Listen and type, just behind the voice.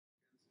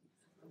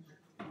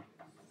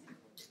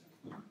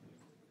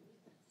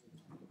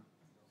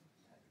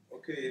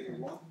Okay,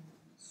 everyone.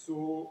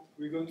 So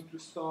we're going to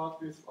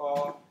start with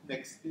our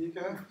next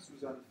speaker,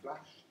 Susan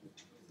Flash,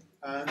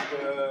 and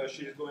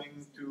she's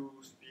going to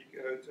speak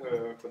at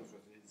her conference.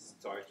 It's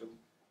titled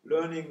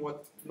 "Learning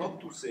What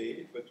Not to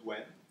Say But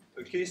When: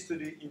 A Case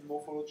Study in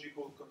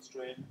Morphological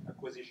Constraint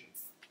Acquisition."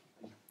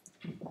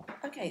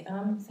 Okay,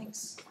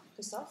 thanks,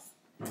 Christophe.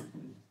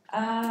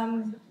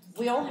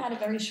 We all had a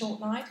very short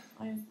night,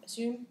 I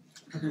assume.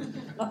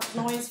 Lots of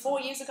noise.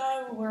 4 years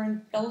ago, we were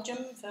in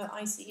Belgium for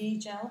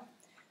ICCG10,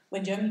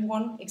 when Germany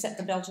won, except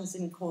the Belgians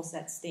didn't cause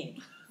that stink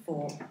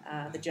for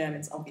the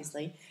Germans,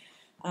 obviously.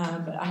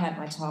 But I had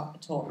my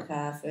talk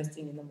first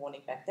thing in the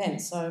morning back then.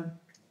 So,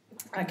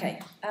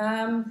 okay,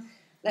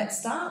 let's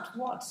start.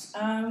 What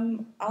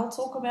I'll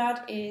talk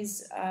about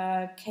is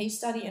a case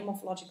study in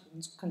morphological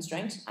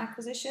constraint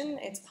acquisition.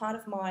 It's part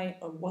of my,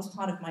 or was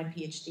part of my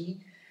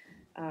PhD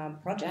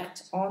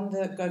project on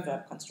the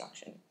go-verb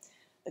construction.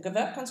 The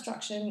go-verb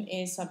construction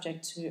is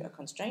subject to a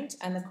constraint,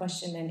 and the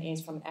question then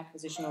is, from an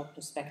acquisitional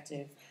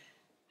perspective,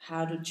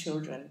 how do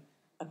children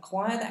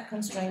acquire that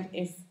constraint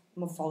if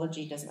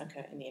morphology doesn't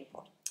occur in the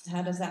input?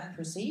 How does that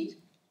proceed?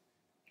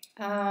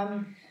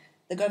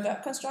 The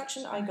go-verb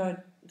construction, I go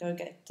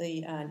get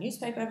the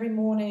newspaper every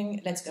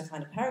morning, let's go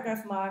find a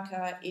paragraph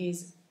marker,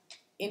 is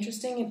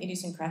interesting and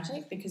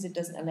idiosyncratic because it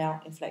doesn't allow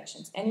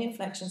inflections. Any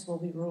inflections will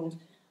be ruled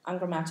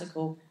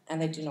ungrammatical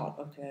and they do not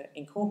occur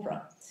in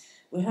corpora.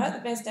 We heard the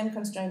best stem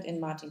constraint in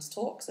Martin's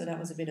talk, so that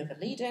was a bit of a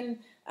lead-in.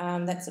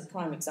 That's a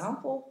prime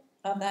example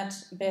of that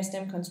bare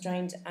stem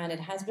constraint, and it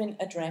has been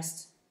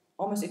addressed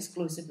almost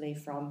exclusively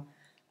from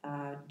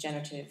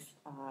generative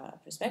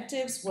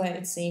perspectives, where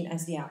it's seen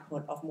as the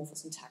output of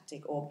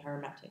morphosyntactic or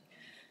parametric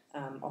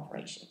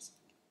operations.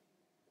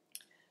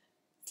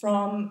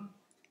 From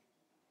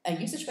a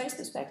usage-based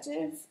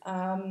perspective,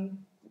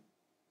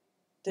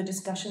 the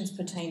discussions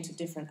pertain to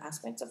different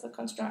aspects of the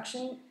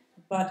construction,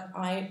 but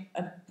I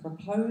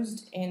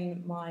proposed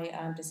in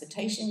my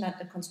dissertation that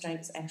the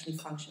constraint is actually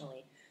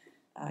functionally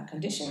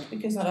conditioned,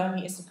 because not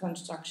only is the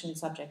construction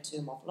subject to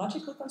a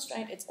morphological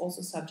constraint, it's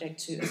also subject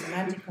to a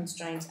semantic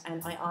constraint,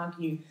 and I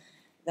argue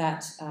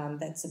that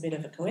that's a bit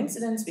of a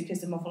coincidence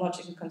because the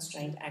morphological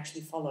constraint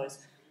actually follows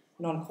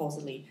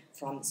non-causally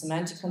from the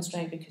semantic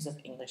constraint because of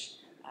English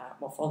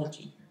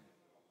morphology.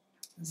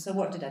 So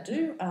what did I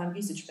do?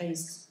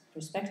 Usage-based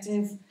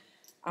perspective,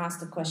 asked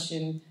the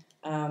question,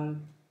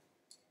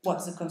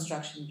 what's the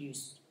construction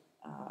used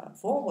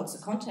for? What's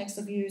the context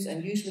of use?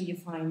 And usually you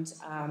find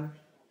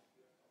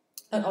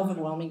an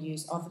overwhelming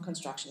use of the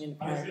construction in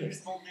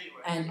imperatives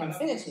and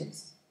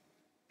infinitives.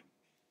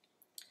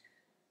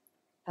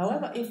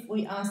 However, if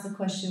we ask the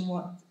question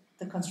what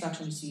the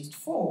construction is used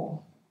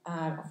for,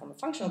 from a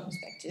functional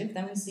perspective,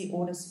 then we see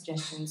orders,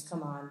 suggestions,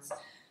 commands,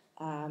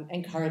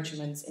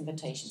 encouragements,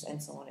 invitations,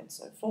 and so on and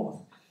so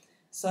forth.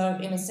 So,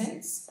 in a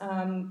sense,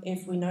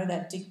 if we know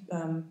that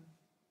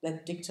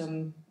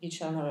dictum, you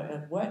shall know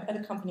a word that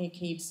a company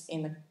keeps,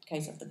 in the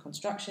case of the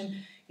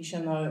construction, you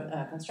shall know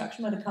a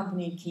construction that a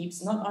company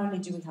keeps. Not only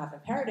do we have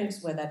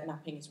imperatives where that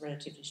mapping is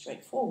relatively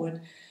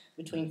straightforward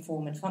between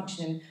form and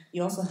function,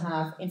 you also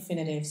have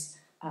infinitives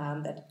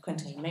that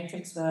contain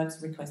matrix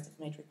verbs, requestive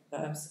matrix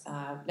verbs,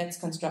 let's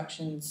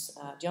constructions,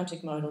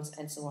 deontic modals,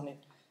 and so on and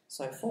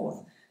so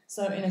forth.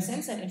 So in a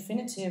sense, that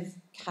infinitive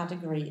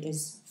category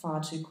is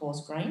far too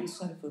coarse-grained.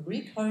 So if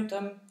we recode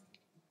them,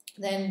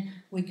 then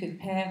we could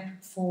pair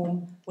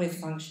form with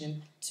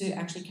function to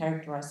actually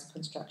characterize the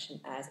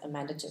construction as a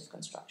mandative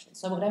construction.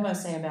 So whatever I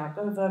say about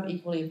go verb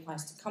equally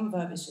applies to come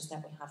verb, it's just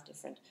that we have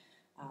different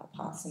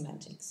path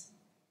semantics.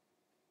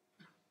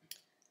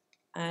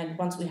 And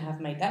once we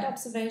have made that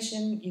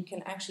observation, you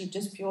can actually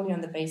just purely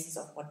on the basis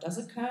of what does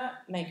occur,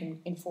 make an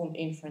informed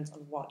inference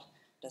on what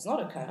does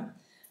not occur,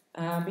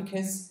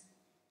 because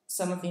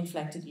some of the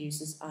inflected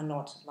uses are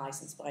not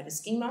licensed by the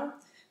schema,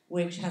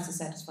 which has to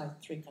satisfy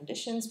 3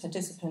 conditions: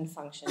 participant,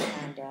 function,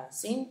 and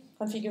scene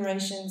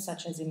configuration,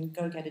 such as in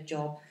go get a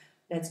job,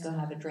 let's go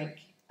have a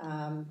drink.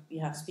 You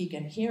have speaker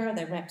and hearer,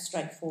 they wrap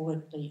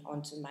straightforwardly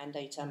onto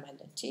mandator,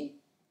 mandatee.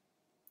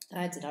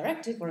 It's a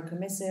directive or a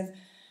commissive,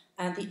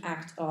 and the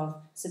act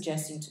of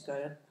suggesting to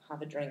go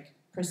have a drink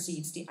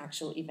precedes the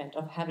actual event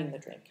of having the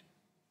drink.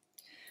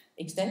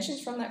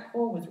 Extensions from that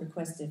core with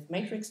requestive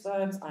matrix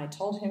verbs, I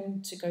told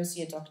him to go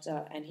see a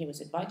doctor and he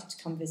was invited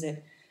to come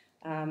visit.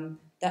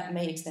 That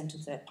may extend to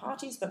third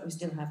parties, but we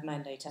still have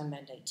mandator and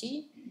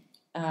mandatee.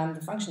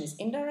 The function is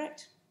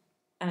indirect,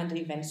 and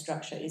the event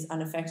structure is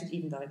unaffected,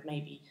 even though it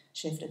may be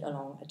shifted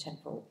along a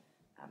temporal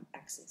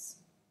axis.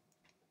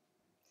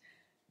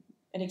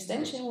 An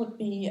extension would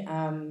be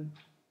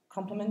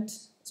complement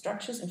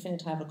structures,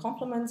 infinitival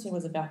complements. He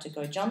was about to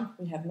go jump.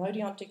 We have no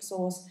deontic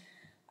source,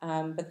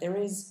 but there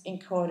is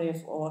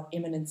inchoative or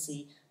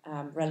imminency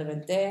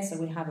relevant there, so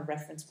we have a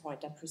reference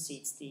point that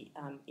precedes the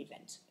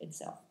event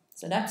itself.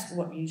 So that's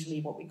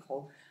usually what we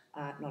call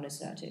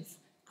non-assertive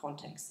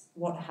context,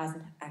 what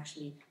hasn't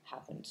actually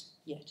happened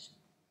yet.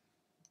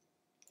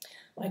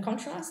 By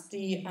contrast,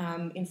 the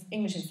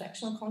English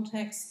inflectional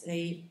context,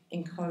 they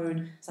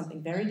encode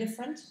something very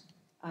different,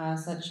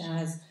 such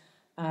as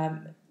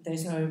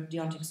there's no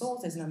deontic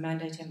source, there's no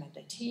mandator and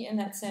mandatee in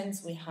that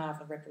sense. We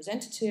have a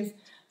representative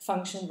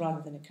function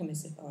rather than a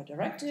commissive or a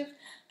directive,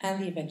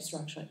 and the event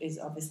structure is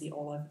obviously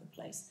all over the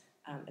place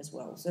as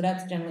well. So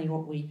that's generally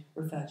what we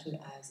refer to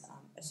as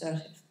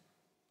assertive.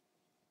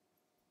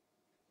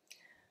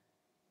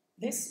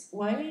 This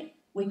way,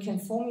 we can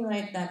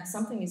formulate that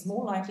something is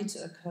more likely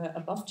to occur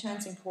above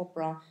chance in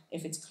corpora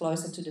if it's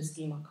closer to the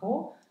schema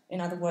core.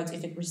 In other words,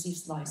 if it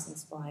receives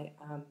license by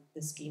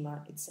the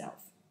schema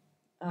itself.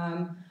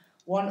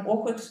 One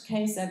awkward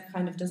case that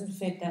kind of doesn't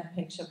fit that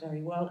picture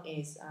very well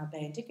is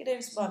Bayer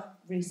indicatives, but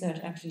research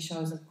actually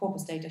shows, and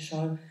corpus data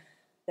show,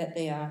 that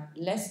they are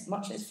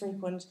much less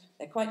frequent,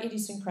 they're quite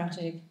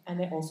idiosyncratic, and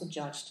they're also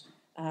judged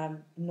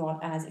not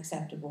as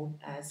acceptable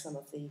as some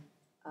of the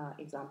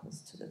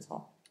examples to the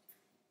top.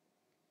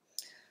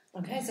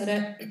 Okay, so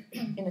that,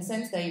 in a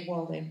sense, they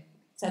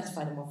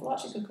satisfy the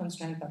morphological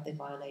constraint, but they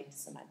violate the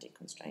semantic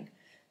constraint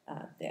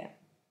there.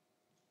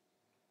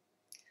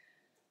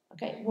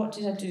 Okay, what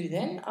did I do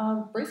then?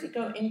 I'll briefly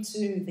go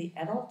into the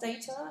adult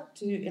data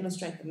to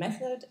illustrate the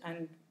method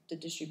and the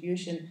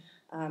distribution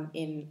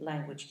in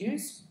language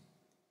use.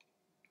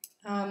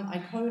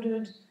 I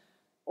coded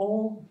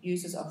all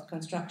uses of the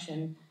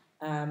construction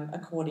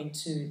according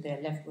to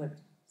their leftward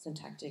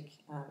syntactic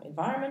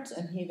environment,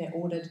 and here they're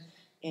ordered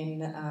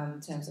in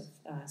terms of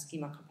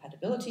schema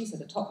compatibility. So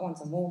the top ones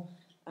are more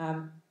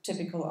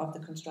typical of the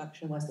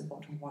construction, whereas the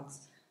bottom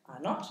ones are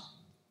not.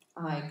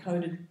 I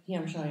coded,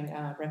 here I'm showing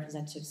a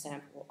representative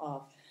sample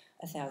of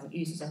 1,000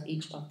 uses of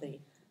each of the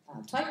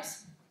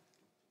types.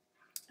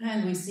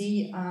 And we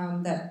see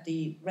that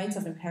the rates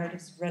of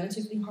imperatives is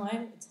relatively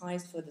high. It's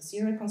highest for the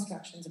serial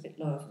constructions, a bit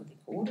lower for the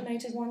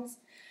coordinated ones.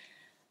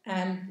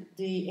 And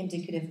the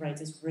indicative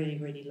rate is really,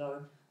 really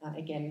low,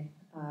 again,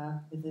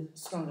 with a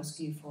stronger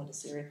skew for the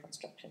serial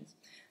constructions.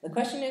 The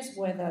question is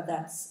whether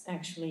that's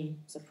actually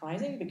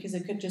surprising, because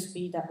it could just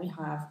be that we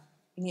have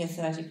near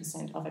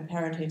 30% of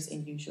imperatives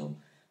in usual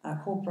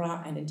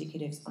corpora and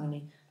indicatives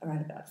only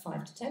around about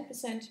 5 to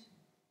 10%.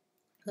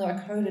 So I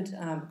coded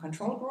a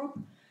control group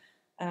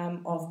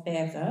of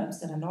bare verbs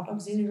that are not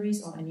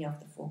auxiliaries or any of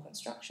the 4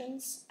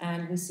 constructions,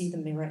 and we see the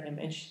mirror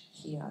image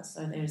here.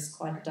 So there's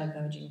quite a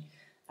diverging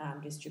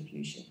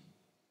distribution.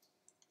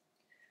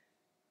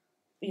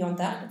 Beyond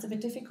that, it's a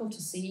bit difficult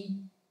to see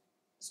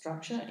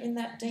structure in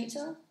that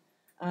data.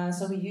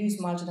 So we use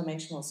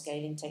multidimensional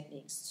scaling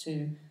techniques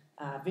to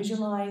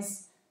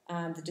visualize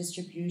the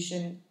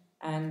distribution,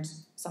 and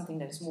something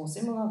that is more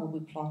similar will be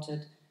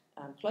plotted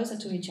closer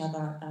to each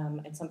other,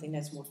 and something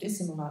that's more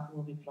dissimilar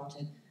will be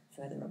plotted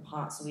further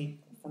apart. So we're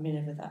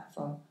familiar with that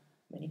from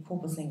many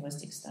corpus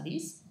linguistic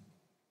studies.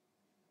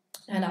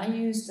 And I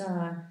used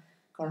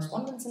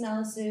correspondence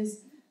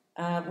analysis,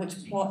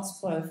 which plots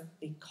both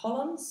the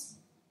columns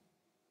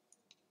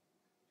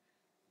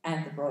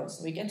and the rows.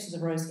 So we get to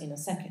the rows in a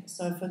second.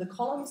 So for the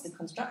columns, the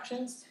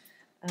constructions,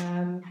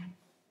 I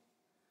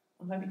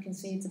hope you can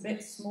see it's a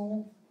bit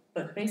small,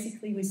 but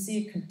basically we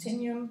see a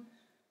continuum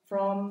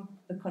from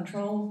the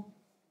control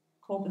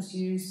corpus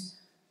use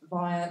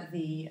via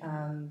the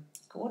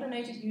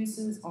coordinated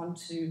uses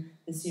onto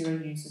the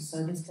serial uses.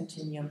 So this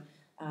continuum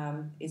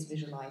is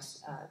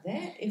visualized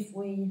there. If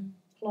we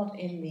plot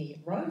in the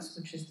rows,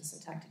 which is the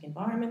syntactic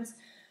environments,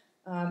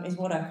 is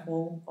what I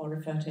call or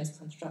refer to as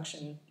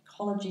construction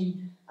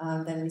ecology.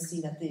 Then we see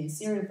that the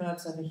serial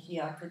verbs over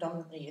here are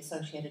predominantly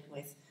associated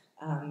with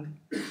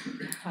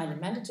highly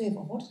mandative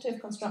or hortative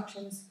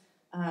constructions,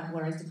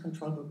 whereas the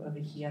control group over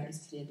here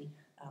is clearly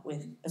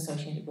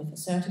associated with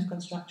assertive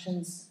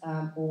constructions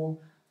or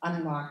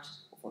unmarked,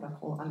 what I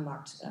call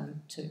unmarked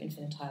to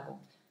infinitival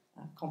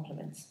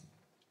complements.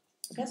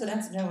 Okay, so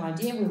that's the general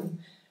idea. We'll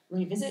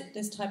revisit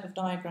this type of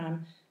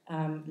diagram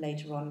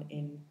later on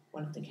in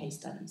one of the case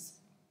studies.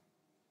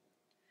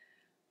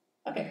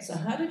 Okay, so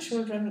how do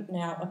children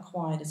now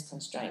acquire this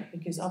constraint?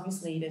 Because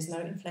obviously there's no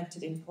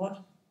inflected input,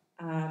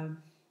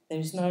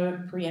 there's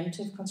no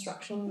preemptive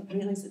construction,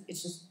 really,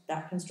 it's just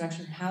that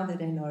construction. How do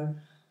they know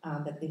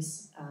that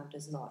this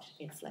does not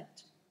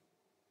inflect?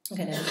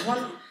 Okay, there's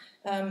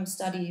one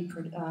study,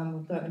 we'll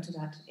go into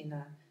that in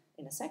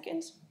a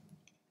second.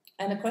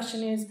 And the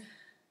question is,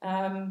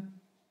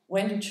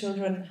 when do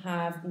children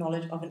have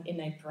knowledge of an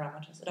innate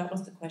parameter? So that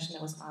was the question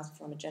that was asked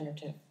from a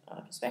generative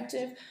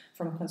perspective.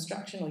 From a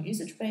construction or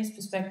usage-based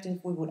perspective,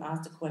 we would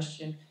ask the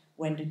question,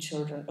 when do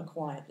children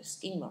acquire the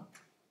schema?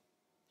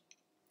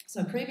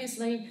 So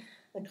previously,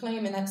 the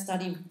claim in that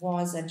study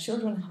was that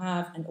children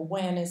have an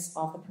awareness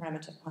of the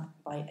parameter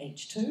by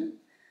age 2,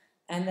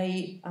 and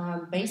they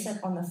base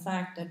that on the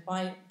fact that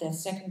by their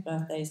second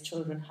birthdays,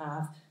 children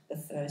have the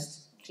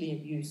first clear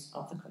use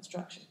of the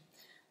construction.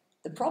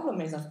 The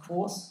problem is, of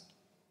course,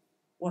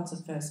 what's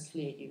a first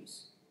clear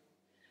use?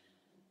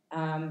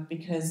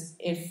 Because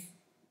if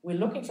we're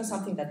looking for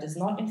something that does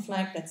not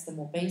inflect, that's the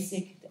more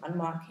basic, the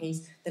unmarked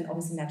case, then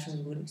obviously naturally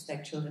we would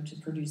expect children to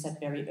produce that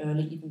very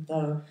early, even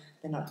though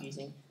they're not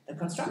using the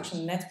construction.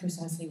 And that's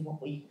precisely what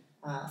we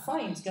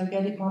find. Go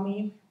get it,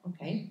 mommy.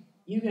 Okay,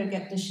 you go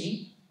get the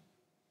sheep.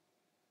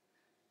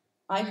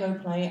 I go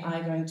play,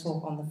 I go and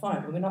talk on the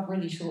phone. But we're not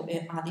really sure,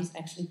 are these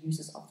actually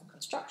uses of the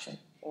construction,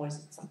 or is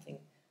it something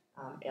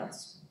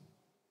else?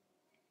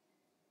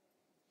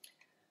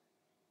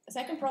 The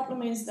second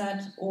problem is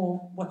that,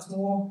 or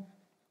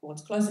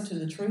what's closer to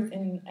the truth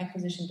in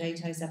acquisition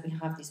data, is that we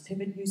have these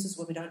pivot uses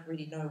where we don't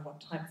really know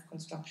what type of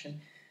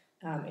construction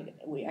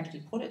we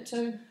actually put it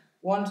to.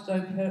 Want,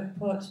 go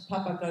put,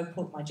 Papa, go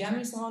put my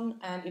jammies on,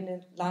 and in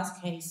the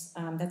last case,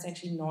 that's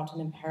actually not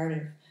an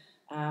imperative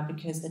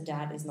because the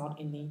dad is not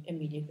in the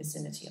immediate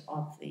vicinity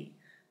of the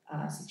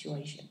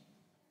situation.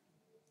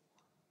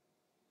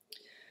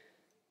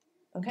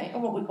 Okay,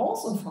 and what we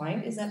also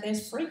find is that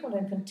there's frequent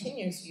and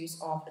continuous use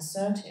of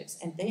assertives,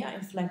 and they are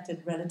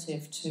inflected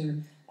relative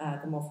to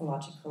the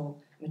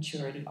morphological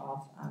maturity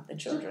of the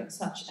children,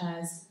 such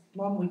as,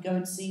 Mom, we go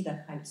and see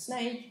that kind of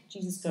snake,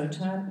 Jesus, go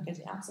turn, we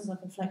get the absence of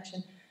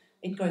inflection,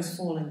 it goes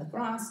fall in the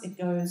grass, it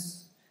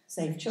goes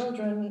save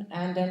children,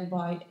 and then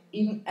by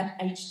even at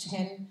age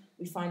 10,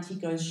 we find he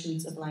goes,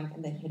 shoots a blank,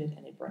 and they hit it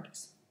and it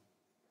breaks.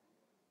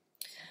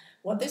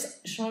 What this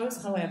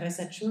shows, however, is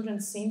that children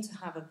seem to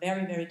have a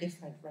very, very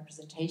different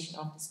representation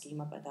of the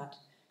schema by that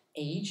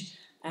age,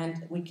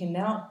 and we can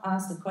now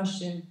ask the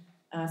question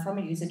from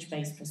a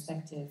usage-based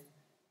perspective.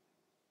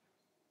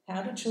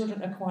 How do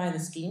children acquire the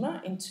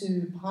schema in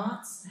two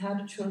parts? How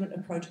do children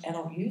approach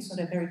adult use? So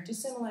they're very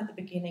dissimilar at the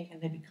beginning and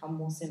they become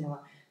more similar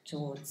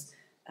towards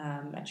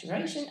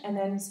maturation. And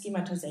then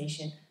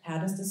schematization. How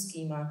does the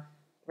schema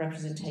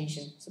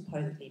representation,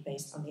 supposedly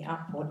based on the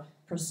output,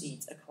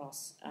 proceeds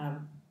across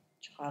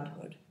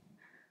childhood?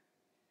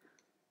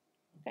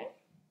 Okay.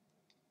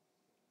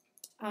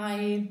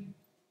 I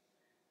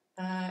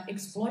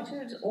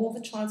exploited all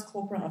the child's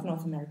corpora of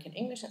North American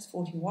English, that's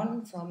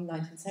 41, from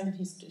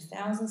 1970s to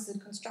 2000s. The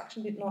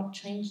construction did not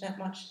change that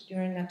much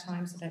during that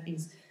time, so that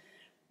is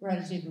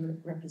relatively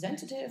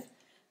representative.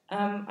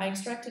 I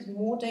extracted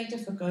more data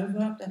for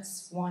GoVerb,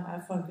 that's why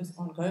I focus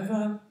on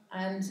GoVerb,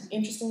 and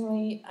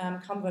interestingly,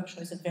 CumVerb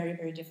shows a very,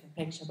 very different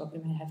picture, but we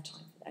may have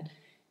time for that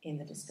in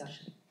the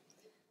discussion.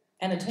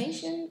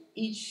 Annotation,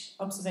 each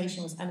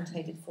observation was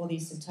annotated for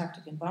these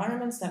syntactic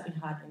environments that we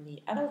had in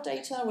the adult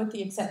data, with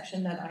the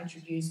exception that I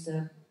introduced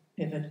the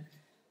pivot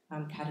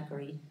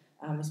category,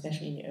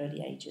 especially in the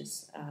early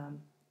ages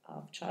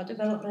of child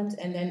development,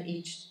 and then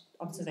each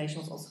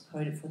observation was also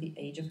coded for the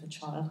age of the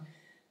child,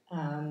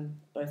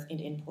 both in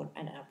input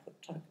and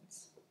output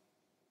tokens.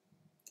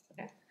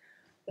 Okay.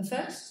 The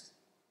first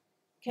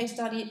case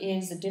study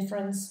is the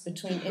difference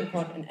between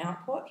input and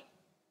output.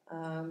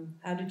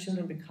 How do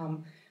children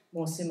become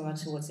more similar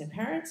towards their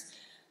parents?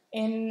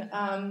 In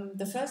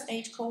the first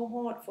age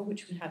cohort for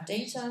which we have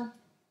data,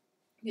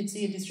 you'd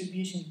see a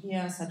distribution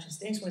here such as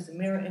this, where the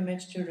mirror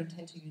image, children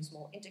tend to use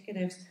more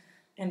indicatives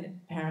and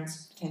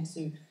parents tend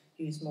to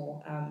use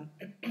more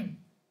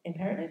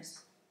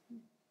imperatives,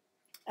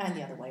 and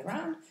the other way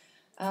around.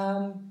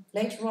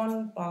 Later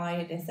on,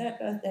 by their third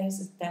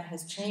birthdays, that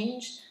has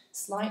changed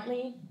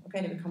slightly.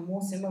 Okay, they become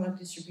more similar.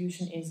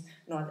 Distribution is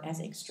not as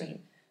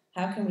extreme.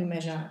 How can we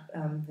measure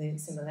the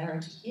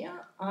similarity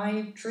here?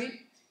 I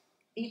treat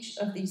each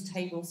of these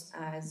tables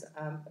as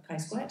a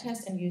chi-square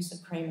test and use the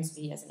Kramer's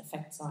V as an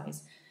effect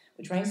size,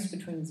 which ranges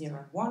between 0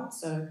 and 1.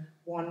 So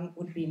 1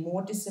 would be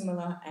more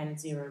dissimilar and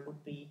 0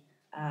 would be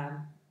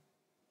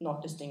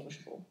not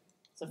distinguishable.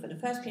 So for the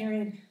first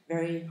period,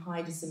 very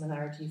high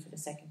dissimilarity. For the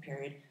second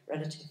period,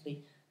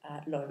 relatively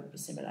low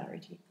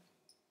dissimilarity.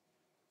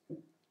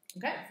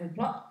 Okay, if we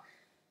plot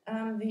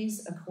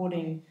these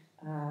according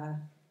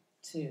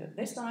to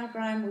this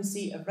diagram, we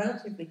see a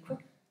relatively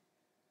quick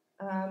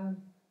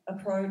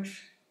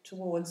approach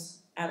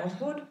towards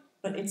adulthood,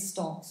 but it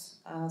stops.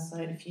 So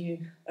if you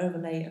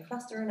overlay a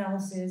cluster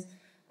analysis,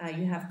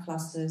 you have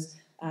clusters,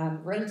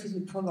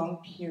 relatively prolonged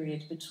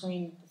period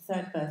between the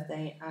third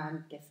birthday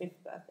and their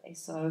fifth birthday.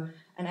 So,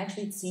 and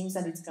actually it seems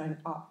that it's going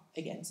up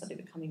again, so they're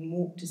becoming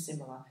more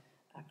dissimilar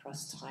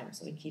across time.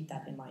 So we keep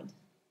that in mind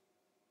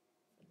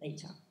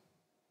later.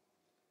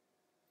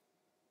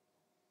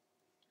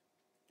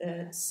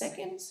 The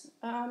second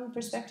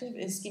perspective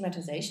is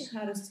schematization.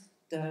 How does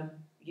the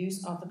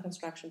use of the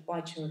construction by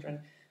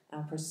children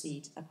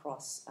proceed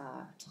across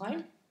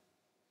time?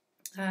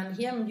 And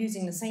here I'm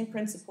using the same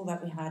principle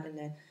that we had in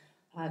the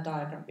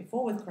diagram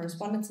before with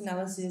correspondence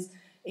analysis,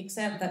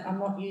 except that I'm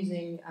not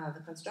using the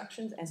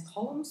constructions as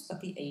columns,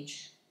 but the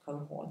age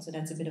cohort. So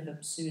that's a bit of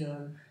a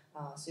pseudo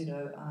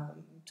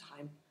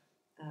time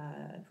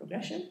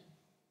progression.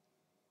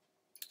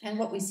 And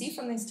what we see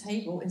from this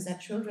table is that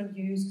children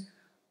use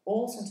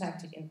all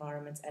syntactic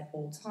environments at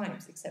all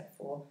times, except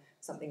for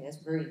something that's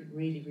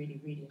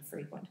really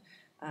infrequent.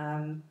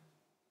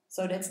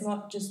 So that's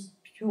not just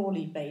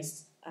purely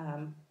based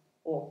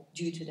or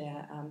due to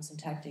their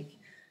syntactic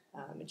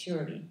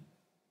maturity.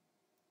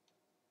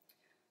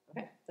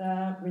 Okay,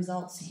 the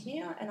results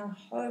here, and I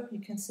hope you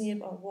can see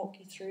it. I'll walk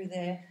you through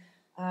there.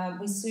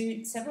 We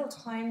see several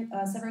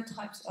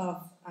types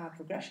of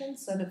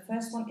progressions. So the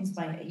first one is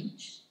by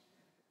age.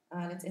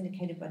 It's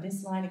indicated by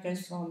this line. It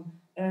goes from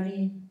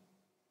early,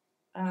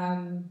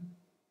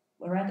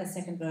 we're at their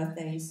second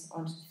birthdays,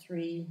 on to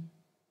 3,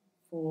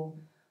 4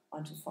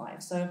 onto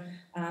 5. So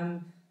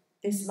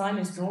this line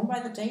is drawn by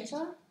the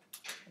data.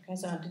 Okay,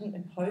 so I didn't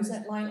impose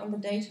that line on the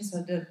data,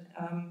 so that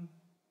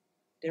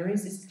there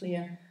is this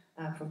clear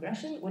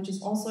progression, which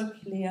is also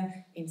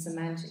clear in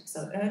semantics.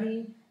 So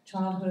early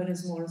childhood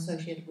is more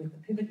associated with the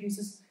pivot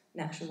uses,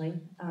 naturally,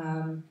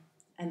 and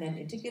then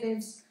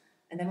indicatives,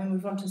 and then we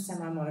move on to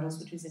semi-modals,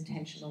 which is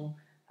intentional,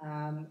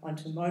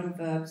 onto modal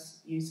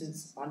verbs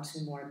uses,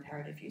 onto more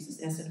imperative uses.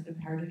 Their sort of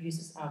imperative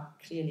uses are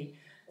clearly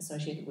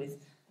associated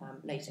with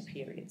later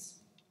periods.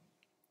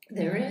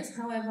 There is,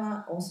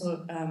 however,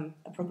 also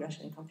a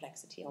progression in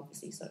complexity,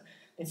 obviously. So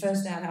they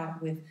first start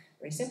out with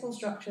very simple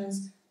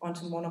structures,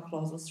 onto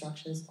monoclausal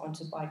structures,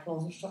 onto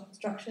biclausal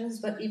structures,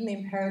 but even the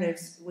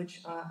imperatives,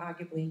 which are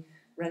arguably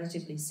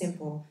relatively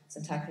simple,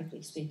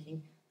 syntactically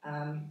speaking,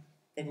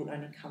 they will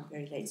only come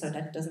very late. So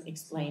that doesn't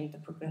explain the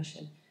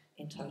progression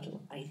in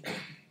total either.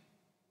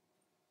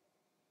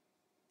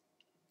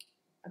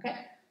 Okay,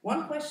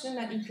 one question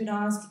that you could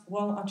ask,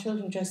 well, are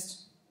children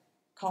just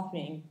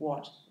copying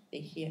what they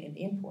hear in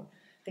the input?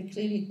 They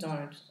clearly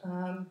don't.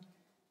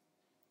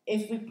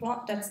 If we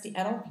plot, that's the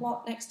adult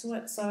plot next to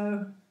it,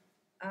 so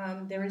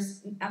there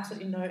is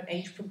absolutely no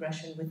age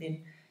progression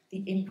within the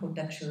input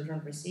that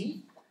children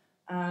receive.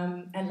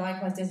 And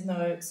likewise, there's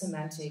no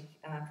semantic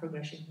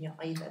progression here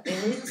either.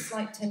 There is a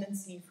slight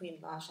tendency, if we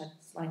enlarge that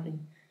slightly,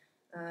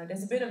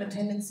 there's a bit of a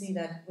tendency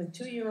that with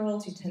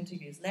 2-year-olds you tend to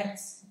use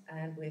lets,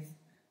 and with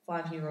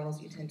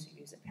 5-year-olds you tend to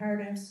use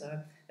imperatives, so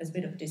there's a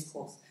bit of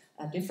discourse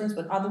difference,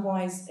 but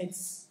otherwise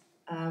it's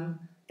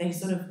they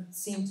sort of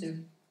seem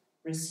to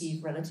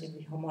receive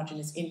relatively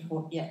homogeneous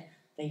input, yet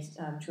they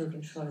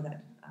children show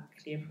that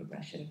clear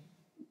progression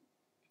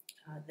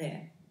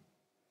there.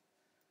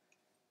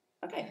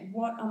 Okay,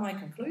 what are my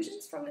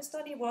conclusions from this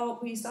study? Well,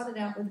 we started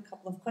out with a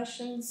couple of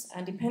questions,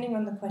 and depending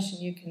on the question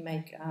you can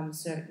make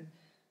certain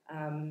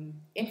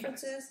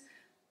inferences.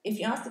 If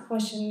you ask the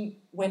question,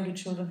 when do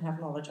children have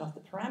knowledge of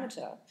the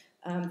parameter,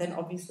 then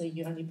obviously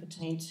you only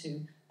pertain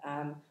to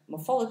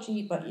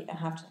morphology, but you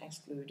have to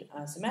exclude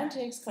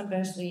semantics.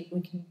 Conversely,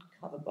 we can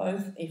cover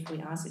both if we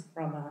ask it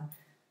from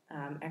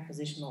an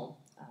acquisitional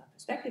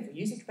perspective or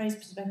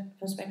usage-based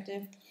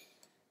perspective.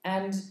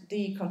 And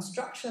the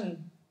constructional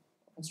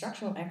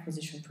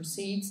acquisition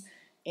proceeds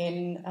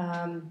in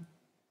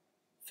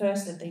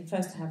first that they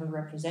first have a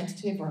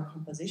representative or a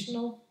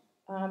compositional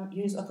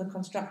use of the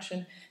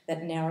construction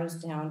that narrows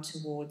down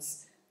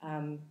towards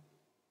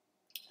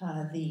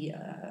the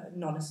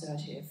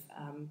non-assertive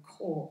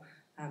core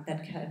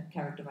that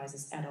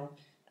characterizes adult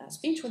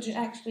speech, which is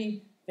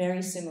actually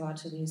very similar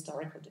to the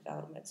historical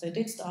development. So it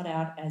did start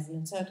out as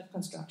an assertive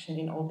construction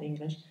in Old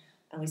English,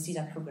 and we see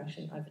that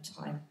progression over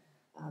time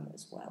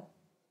as well.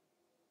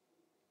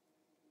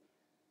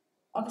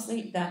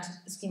 Obviously, that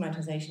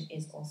schematization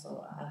is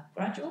also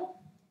gradual,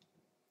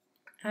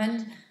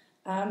 and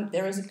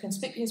there is a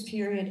conspicuous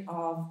period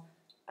of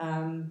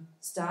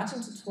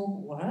starting to talk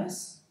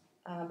worse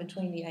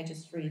between the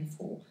ages 3 and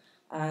 4.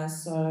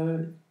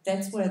 So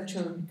that's where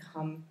children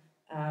become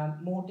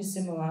more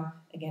dissimilar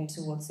again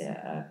towards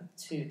their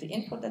to the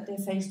input that they're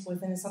faced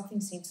with, and something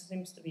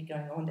seems to be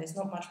going on. There's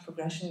not much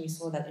progression. We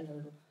saw that in a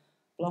little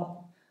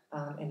block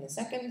in the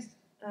second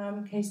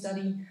case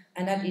study,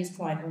 and that is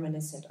quite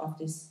reminiscent of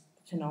this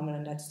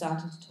phenomenon that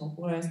started to talk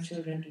worse.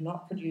 Children do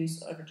not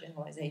produce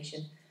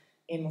overgeneralization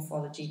in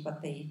morphology,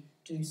 but they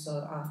do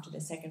so after their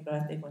second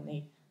birthday when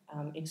they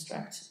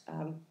extract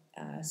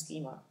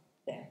schema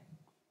there.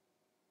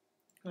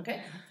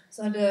 Okay,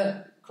 so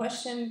the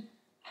question,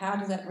 how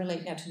does that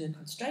relate now to the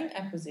constraint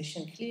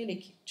acquisition?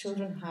 Clearly,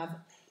 children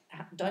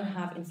don't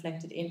have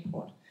inflected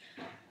input.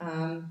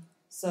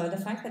 So the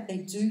fact that they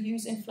do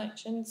use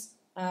inflections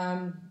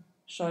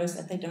shows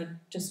that they don't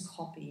just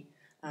copy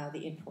the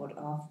input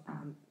of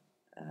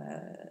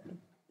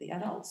the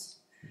adults.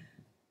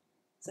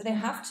 So they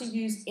have to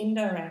use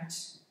indirect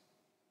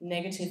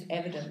negative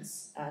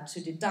evidence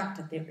to deduct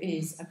that there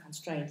is a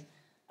constraint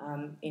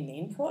in the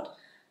input.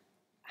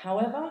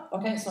 However,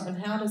 okay, so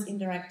and how does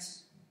indirect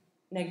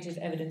negative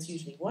evidence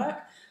usually work?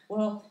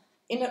 Well,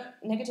 in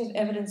negative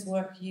evidence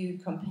work, you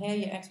compare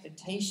your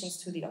expectations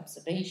to the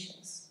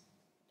observations.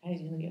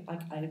 Okay,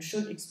 like I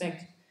should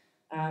expect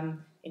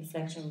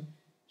inflection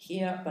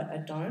here, but I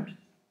don't,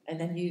 and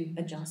then you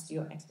adjust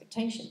your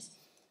expectations.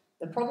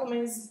 The problem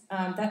is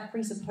that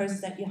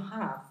presupposes that you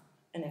have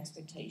an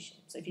expectation.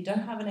 So if you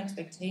don't have an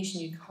expectation,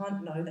 you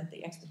can't know that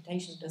the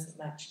expectation doesn't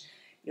match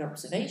your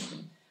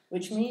observation,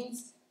 which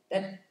means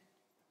that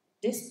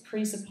this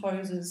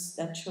presupposes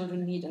that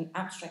children need an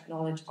abstract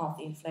knowledge of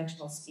the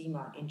inflectional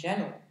schema in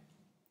general.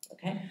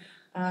 Okay?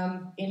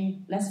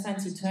 In less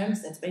fancy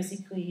terms, that's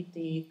basically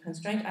the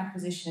constraint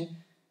acquisition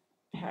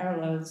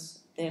parallels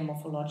their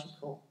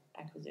morphological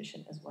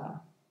acquisition as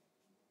well.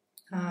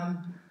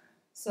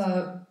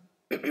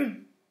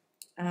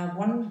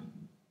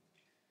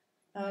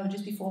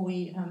 Just before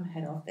we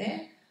head off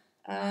there,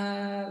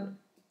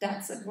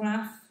 that's a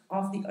graph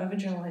of the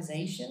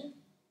overgeneralization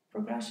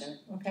progression.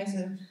 Okay,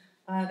 so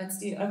that's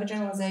the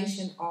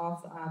overgeneralization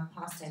of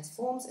past tense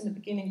forms. In the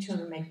beginning,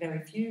 children make very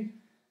few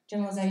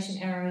generalization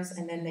errors,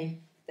 and then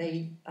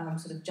they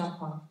sort of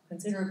jump up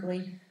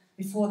considerably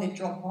before they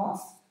drop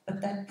off, but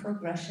that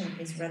progression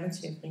is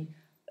relatively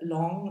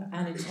long,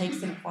 and it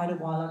takes them quite a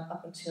while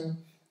up until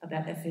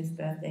about their 5th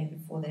birthday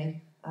before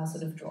they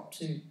sort of drop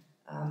to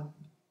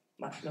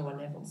much lower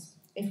levels.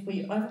 If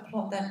we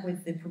overplot that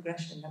with the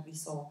progression that we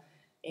saw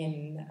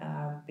in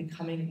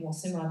becoming more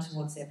similar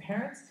towards their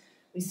parents,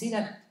 we see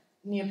that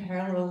near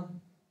parallel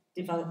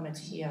development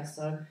here.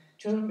 So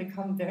children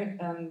become very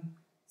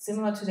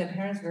similar to their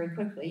parents very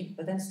quickly,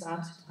 but then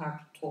start to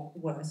talk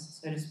worse,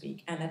 so to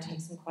speak, and that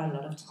takes them quite a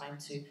lot of time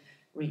to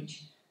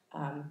reach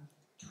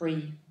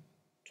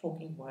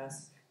pre-talking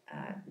worse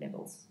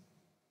levels.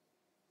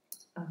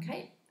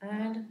 Okay,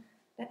 and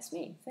that's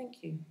me.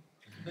 Thank you.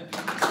 So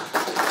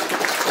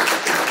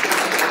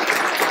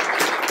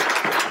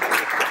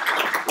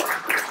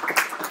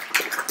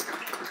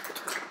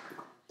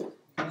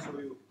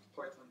you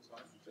quite on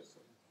time, just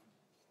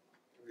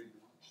very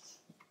nice.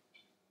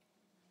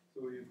 So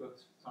you've got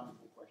time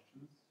for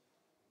questions.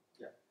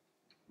 Yeah.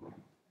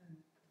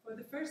 For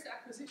the first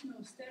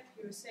acquisitional step,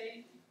 you're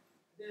saying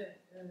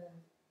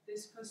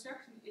this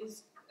construction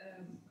is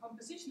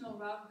compositional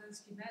rather than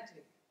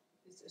schematic.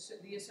 It's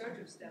the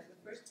assertive step,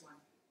 the first one.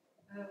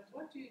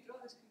 What do you draw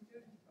this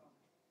conclusion from?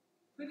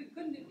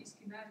 Couldn't it be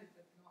schematic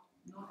but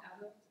not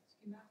adult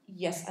schematic?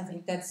 Yes, I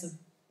think that's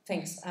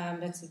thanks.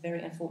 That's a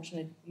very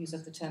unfortunate use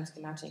of the term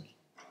schematic.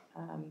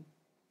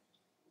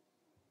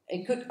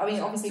 It could, I mean,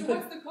 obviously so could.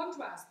 What's the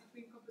contrast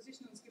between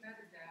compositional and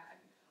schematic there? I'm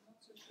not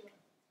so sure.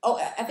 Oh,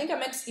 I think I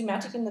meant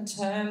schematic in the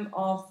term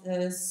of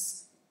the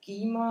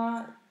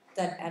schema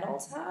that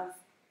adults have.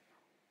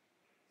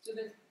 So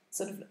that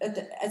sort of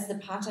as the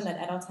pattern that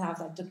adults have,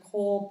 like the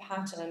core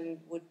pattern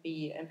would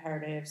be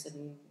imperatives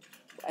and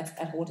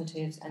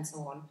adhortatives and so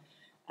on,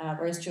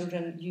 whereas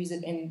children use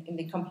it in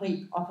the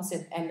complete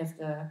opposite end of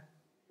the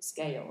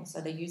scale.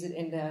 So they use it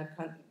in the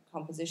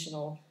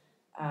compositional,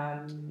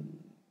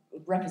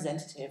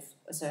 representative,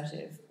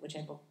 assertive,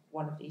 whichever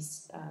one of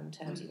these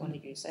terms you want to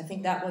use. So I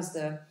think that was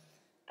the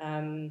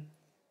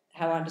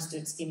how I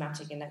understood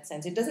schematic in that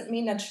sense. It doesn't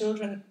mean that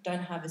children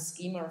don't have a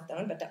schema of their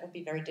own, but that would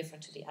be very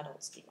different to the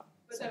adult schema.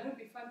 But so that would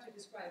be fun to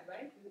describe,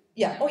 right?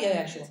 Yeah. Oh,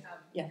 yeah, sure.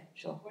 Yeah,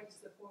 sure. What's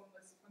the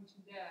formless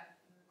function there?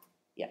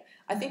 Yeah.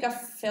 I think I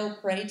fell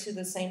prey to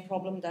the same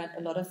problem that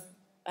a lot of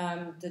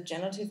the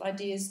generative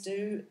ideas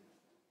do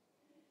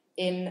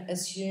in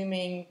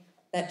assuming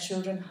that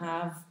children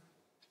have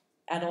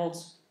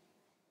adult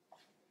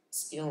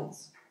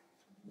skills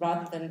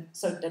rather than,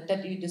 so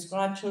that you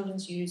describe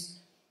children's use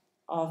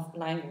of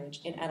language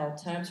in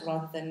adult terms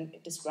rather than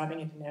describing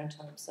it in their own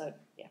terms. So,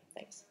 yeah,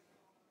 thanks.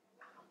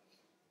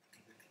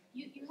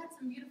 You had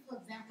some beautiful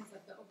examples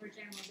of the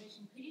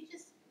overgeneralization. Could you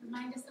just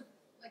remind us of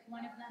like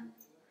one of them?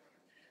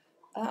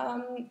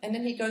 And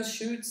then he goes,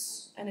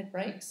 shoots, and it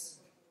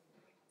breaks.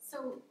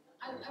 So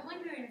I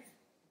wonder if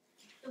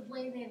the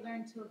way they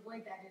learn to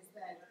avoid that is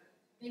that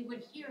they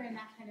would hear in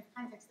that kind of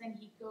context, then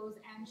he goes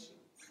and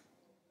shoots,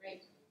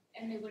 right?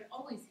 And they would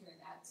always hear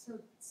that. So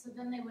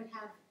then they would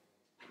have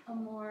a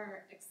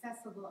more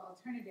accessible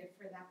alternative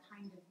for that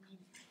kind of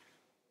meaning.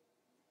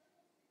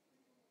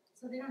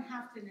 So they don't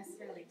have to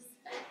necessarily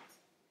expect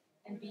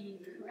and be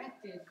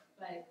corrected,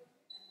 but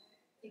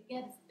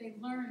they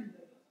learn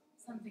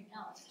something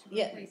else to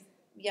replace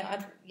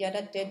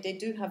it. They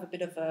do have a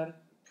bit of a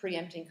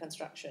preempting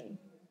construction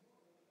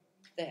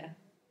there.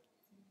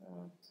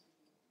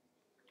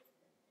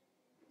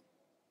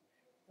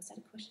 Was that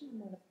a question or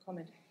more a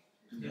comment?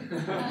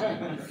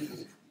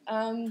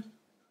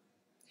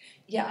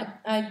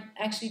 I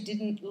actually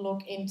didn't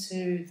look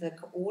into the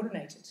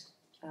coordinated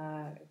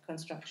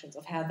constructions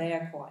of how they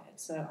are acquired,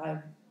 so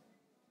I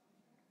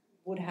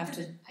would have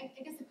to. I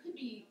guess it could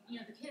be,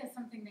 the kid has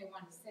something they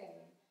want to say,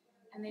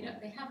 and they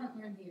haven't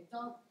learned the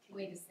adult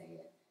way to say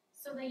it,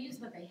 so they use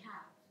what they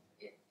have,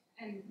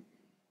 and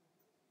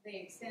they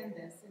extend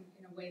this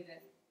in a way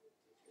that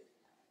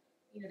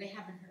they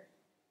haven't heard.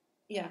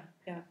 Yeah.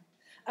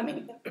 I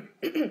mean,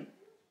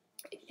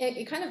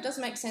 it kind of does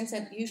make sense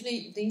that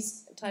usually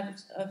these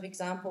types of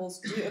examples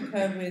do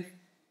occur with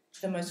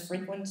the most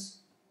frequent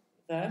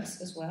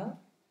verbs as well.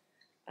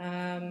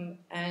 And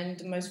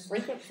the most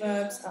frequent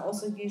verbs are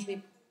also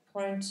usually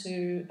prone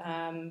to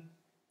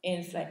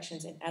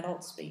inflections in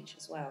adult speech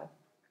as well,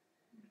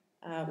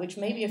 which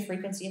may be a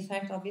frequency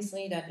effect,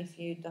 obviously, that if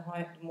the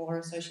more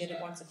associated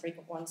ones, the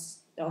frequent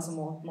ones, they're also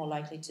more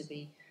likely to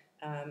be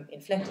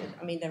inflected.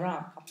 I mean, there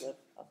are a couple of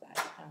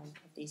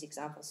these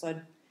examples.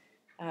 So,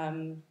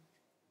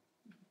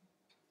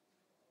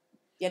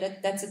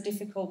 that's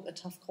a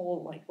tough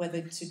call, like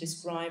whether to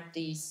describe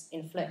these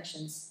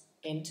inflections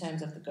in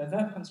terms of the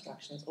go-verb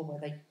constructions or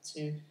whether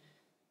to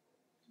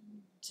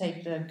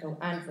take the go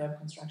and verb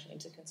construction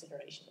into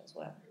consideration as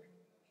well.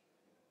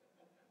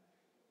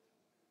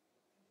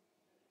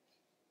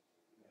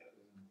 I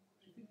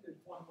think there's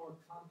one more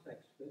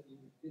context that you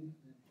didn't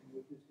mention,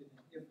 which is in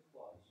an if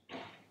clause.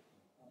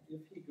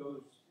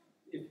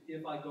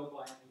 If I go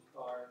buy a new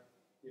car,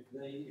 if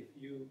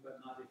you, but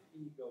not if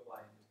he go buy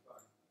a new car.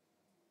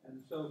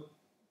 And so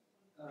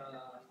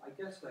I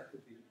guess that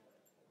could be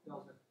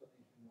Del's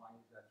explanation why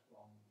that's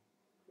wrong.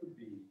 Could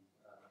be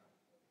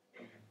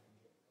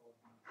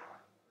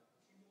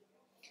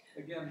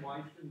again,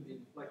 why shouldn't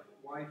the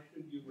why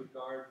should you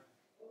regard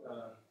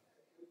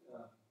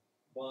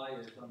by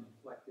as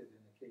uninflected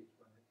in a case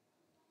when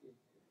it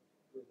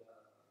with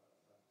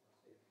let's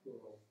say a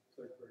plural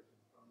third person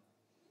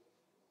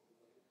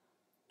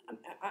pronoun?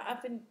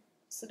 I've been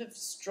sort of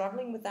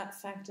struggling with that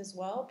fact as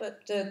well,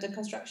 but the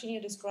construction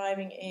you're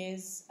describing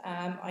is,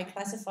 I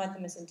classified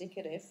them as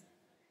indicative.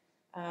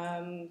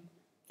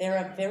 There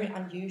are very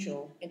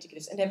unusual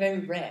indicatives, and they're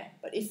very rare,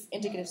 but if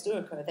indicatives do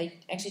occur, they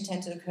actually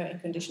tend to occur in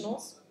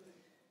conditionals.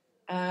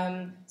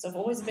 So I've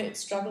always a bit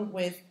struggled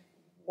with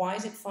why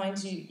is it fine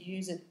to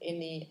use it in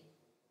the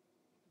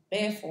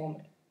bare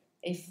form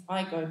if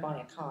I go buy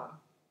a car,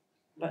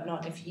 but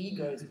not if he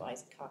goes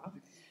buys a car.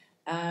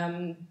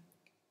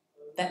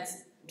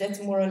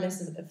 That's more or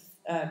less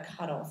a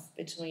cut-off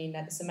between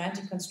that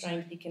semantic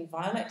constraint. He can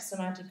violate a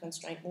semantic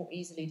constraint more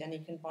easily than he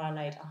can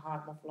violate a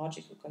hard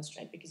morphological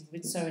constraint because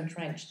it's so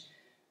entrenched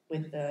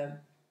with the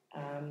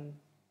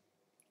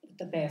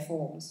bare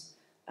forms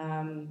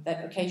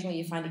that occasionally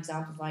you find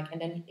examples like,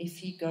 and then if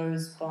he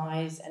goes,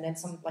 buys, and then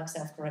some like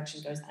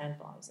self-correction goes and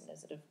buys, and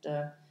there's sort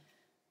of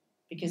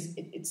because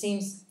it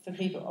seems for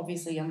people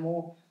obviously are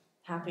more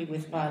happy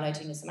with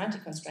violating a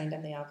semantic constraint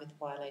than they are with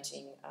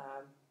violating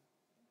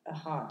a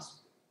hard,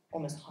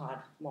 almost hard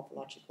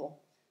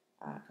morphological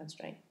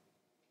constraint.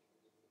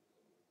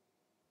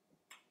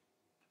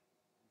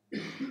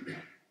 Got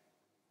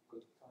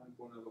time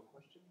for another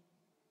question?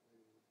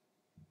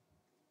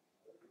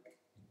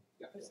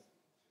 Yeah.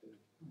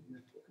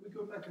 Can we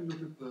go back and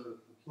look at the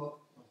plot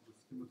of the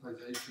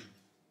schematization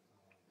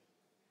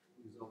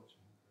result?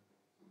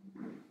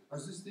 I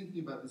was just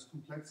thinking about this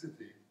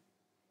complexity.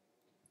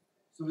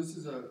 So this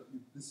is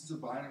a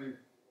binary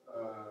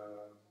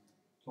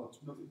plot.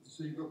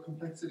 So you've got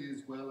complexity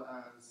as well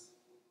as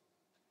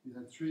you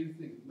had three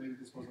things. Maybe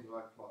this wasn't the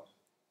right plot.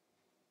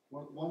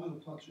 One of the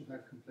plots should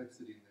have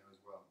complexity in there as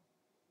well.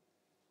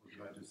 Or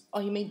did I just? Oh,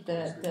 you mean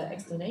the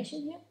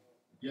explanation here?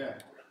 Yeah.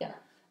 Yeah.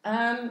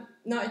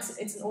 No,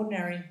 it's an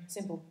ordinary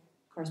simple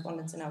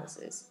correspondence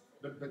analysis.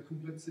 But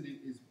complexity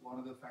is one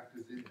of the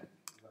factors in there.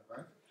 Is that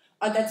right?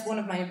 That's one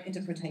of my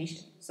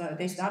interpretations. So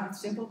they start with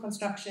simple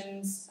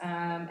constructions,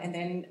 and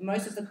then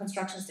most of the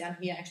constructions down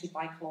here are actually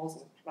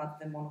biclausal rather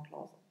than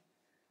monoclausal.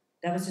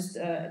 That was just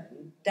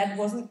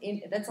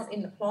that's not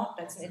in the plot.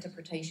 That's an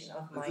interpretation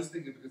of I was just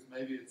thinking because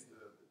maybe it's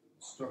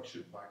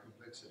structured by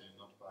complexity,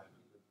 not by.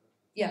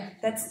 Yeah,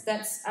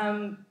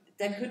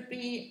 that could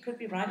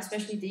be right,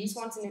 especially these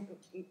ones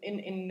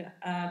in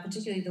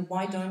particularly the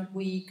why don't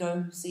we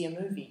go see a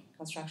movie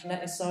construction.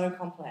 That is so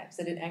complex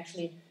that it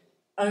actually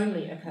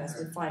only occurs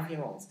with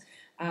 5-year-olds.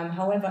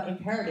 However,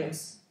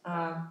 imperatives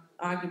are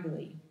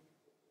arguably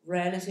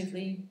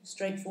relatively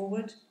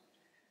straightforward.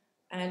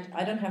 And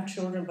I don't have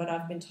children, but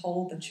I've been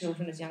told that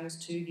children as young as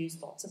 2 use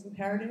lots of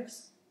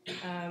imperatives.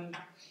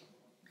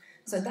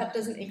 So that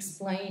doesn't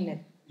explain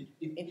it.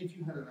 If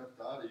you had enough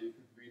data, you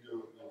could redo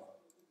it with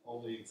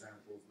only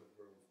examples that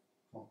were of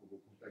comparable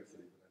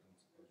complexity, but I don't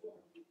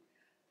suppose you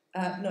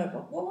No,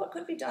 but what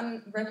could be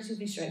done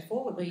relatively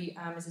straightforwardly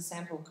is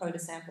code a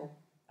sample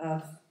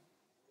of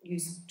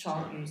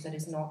child use that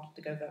is not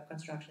the go-verb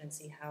construction and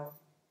see how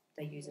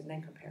they use it and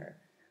then compare it.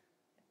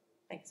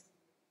 Thanks.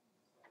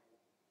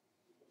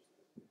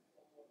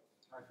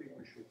 I think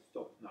we should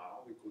stop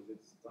now because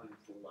it's time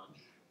for lunch.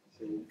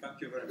 So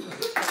thank you very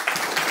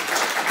much.